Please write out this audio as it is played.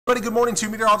Everybody, good morning to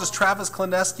meteorologist Travis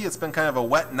Klineski. It's been kind of a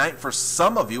wet night for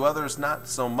some of you, others not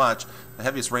so much. The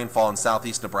heaviest rainfall in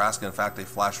southeast Nebraska. In fact, a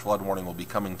flash flood warning will be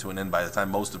coming to an end by the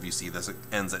time most of you see this. It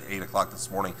ends at 8 o'clock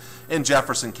this morning in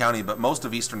Jefferson County, but most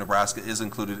of eastern Nebraska is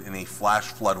included in a flash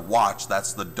flood watch.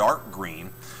 That's the dark green,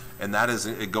 and that is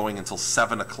going until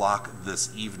 7 o'clock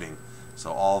this evening.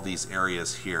 So all these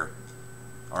areas here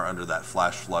are under that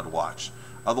flash flood watch.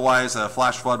 Otherwise, a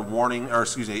flash flood warning, or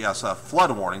excuse me, yes, a flood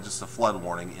warning, just a flood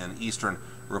warning in eastern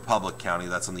Republic County.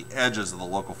 That's on the edges of the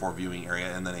local 4 viewing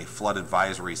area, and then a flood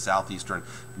advisory southeastern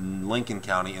Lincoln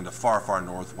County into far, far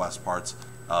northwest parts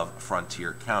of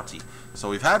Frontier County. So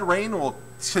we've had rain. We'll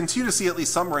continue to see at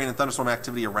least some rain and thunderstorm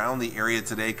activity around the area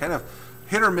today, kind of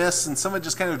hit or miss, and some of it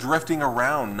just kind of drifting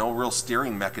around. No real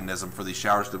steering mechanism for these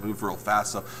showers to move real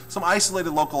fast. So some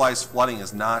isolated localized flooding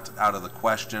is not out of the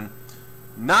question.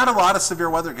 Not a lot of severe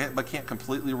weather, but can't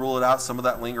completely rule it out. Some of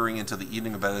that lingering into the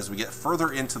evening, but as we get further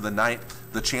into the night,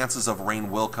 the chances of rain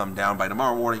will come down by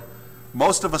tomorrow morning.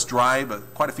 Most of us dry,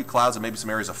 but quite a few clouds and maybe some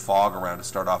areas of fog around to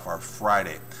start off our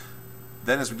Friday.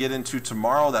 Then as we get into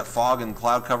tomorrow, that fog and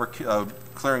cloud cover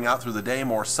clearing out through the day,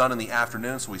 more sun in the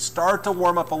afternoon, so we start to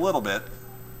warm up a little bit.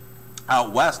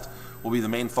 Out west will be the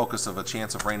main focus of a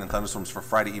chance of rain and thunderstorms for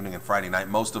Friday evening and Friday night.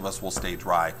 Most of us will stay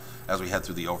dry as we head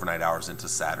through the overnight hours into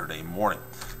Saturday morning.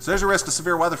 So there's your risk of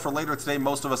severe weather for later today.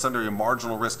 Most of us under a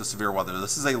marginal risk of severe weather.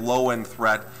 This is a low-end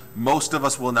threat. Most of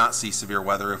us will not see severe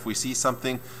weather. If we see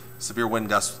something, severe wind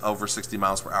gusts over 60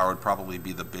 miles per hour would probably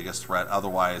be the biggest threat.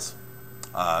 Otherwise,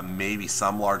 maybe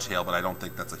some large hail, but I don't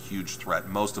think that's a huge threat.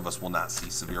 Most of us will not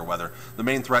see severe weather. The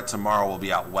main threat tomorrow will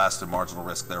be out west, a marginal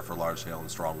risk there for large hail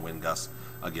and strong wind gusts.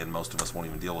 Again, most of us won't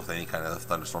even deal with any kind of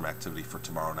thunderstorm activity for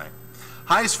tomorrow night.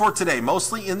 Highs for today,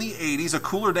 mostly in the 80s. A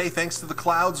cooler day thanks to the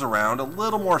clouds around. A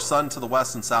little more sun to the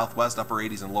west and southwest, upper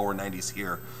 80s and lower 90s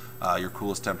here. Your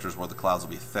coolest temperatures where the clouds will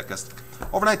be thickest.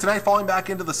 Overnight tonight, falling back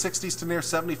into the 60s to near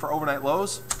 70 for overnight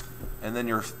lows. And then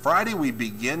your Friday, we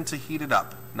begin to heat it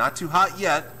up. Not too hot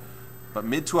yet, but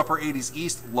mid to upper 80s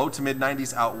east, low to mid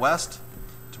 90s out west.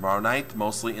 Tomorrow night,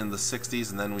 mostly in the 60s,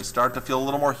 and then we start to feel a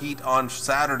little more heat on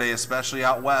Saturday, especially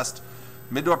out west.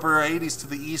 Mid to upper 80s to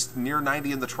the east, near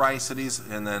 90 in the Tri-Cities,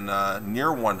 and then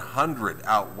near 100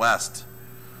 out west.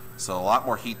 So a lot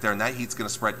more heat there, and that heat's going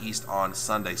to spread east on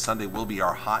Sunday. Sunday will be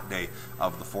our hot day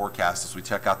of the forecast as we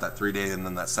check out that 3-day and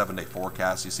then that 7-day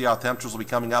forecast. You see how temperatures will be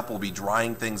coming up. We'll be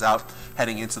drying things out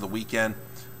heading into the weekend.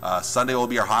 Sunday will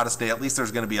be our hottest day. At least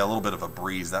there's going to be a little bit of a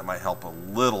breeze. That might help a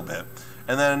little bit.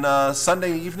 And then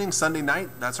Sunday evening, Sunday night,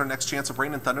 that's our next chance of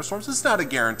rain and thunderstorms. It's not a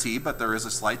guarantee, but there is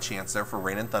a slight chance there for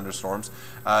rain and thunderstorms.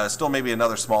 Still maybe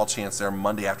another small chance there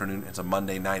Monday afternoon into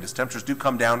Monday night as temperatures do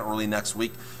come down early next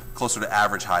week, closer to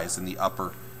average highs in the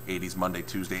upper 80s Monday,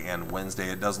 Tuesday, and Wednesday.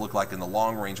 It does look like in the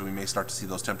long range we may start to see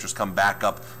those temperatures come back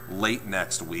up late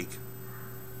next week.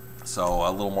 So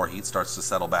a little more heat starts to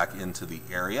settle back into the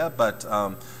area, but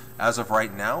as of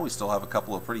right now, we still have a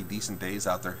couple of pretty decent days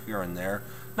out there here and there.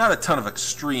 Not a ton of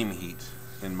extreme heat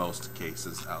in most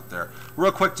cases out there.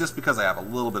 Real quick, just because I have a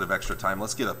little bit of extra time,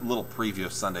 let's get a little preview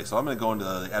of Sunday. So I'm going to go into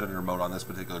the editor mode on this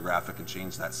particular graphic and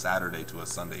change that Saturday to a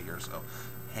Sunday here. So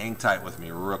hang tight with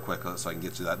me real quick so I can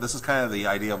get you that. This is kind of the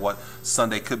idea of what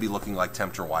Sunday could be looking like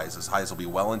temperature-wise. As highs will be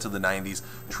well into the 90s,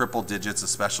 triple digits,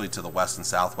 especially to the west and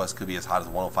southwest. Could be as hot as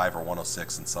 105 or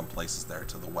 106 in some places there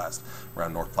to the west,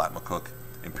 around North Platte, McCook,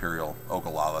 Imperial,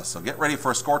 Ogallala. So get ready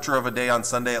for a scorcher of a day on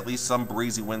Sunday. At least some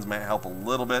breezy winds might help a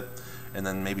little bit, and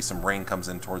then maybe some rain comes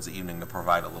in towards the evening to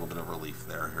provide a little bit of relief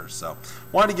there. So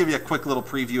wanted to give you a quick little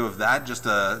preview of that, just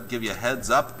to give you a heads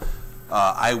up.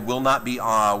 I will not be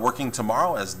working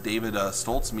tomorrow, as David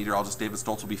Stoltz, meteorologist David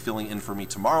Stoltz, will be filling in for me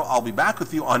tomorrow. I'll be back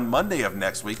with you on Monday of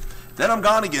next week. Then I'm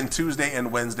gone again Tuesday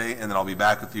and Wednesday, and then I'll be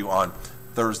back with you on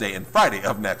Thursday and Friday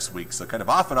of next week. So kind of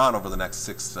off and on over the next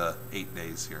 6 to 8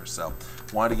 days here. So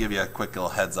wanted to give you a quick little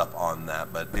heads up on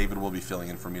that. But David will be filling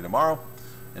in for me tomorrow,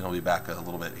 and he'll be back a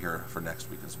little bit here for next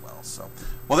week as well. So,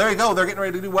 well, there you go. They're getting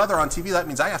ready to do weather on TV. That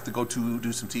means I have to go to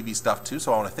do some TV stuff too.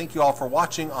 So I want to thank you all for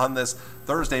watching on this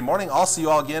Thursday morning. I'll see you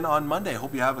all again on Monday.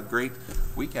 Hope you have a great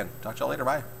weekend. Talk to y'all later.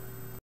 Bye.